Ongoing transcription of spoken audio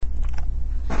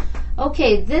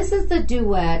Okay, this is the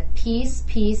duet, Peace,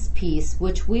 Peace, Peace,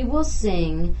 which we will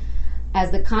sing as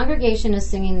the congregation is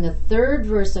singing the third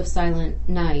verse of Silent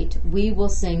Night. We will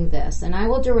sing this, and I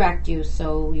will direct you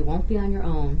so you won't be on your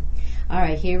own. All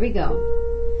right, here we go.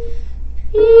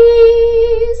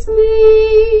 Peace,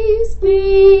 peace,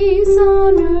 peace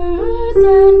on earth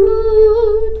and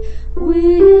good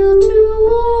will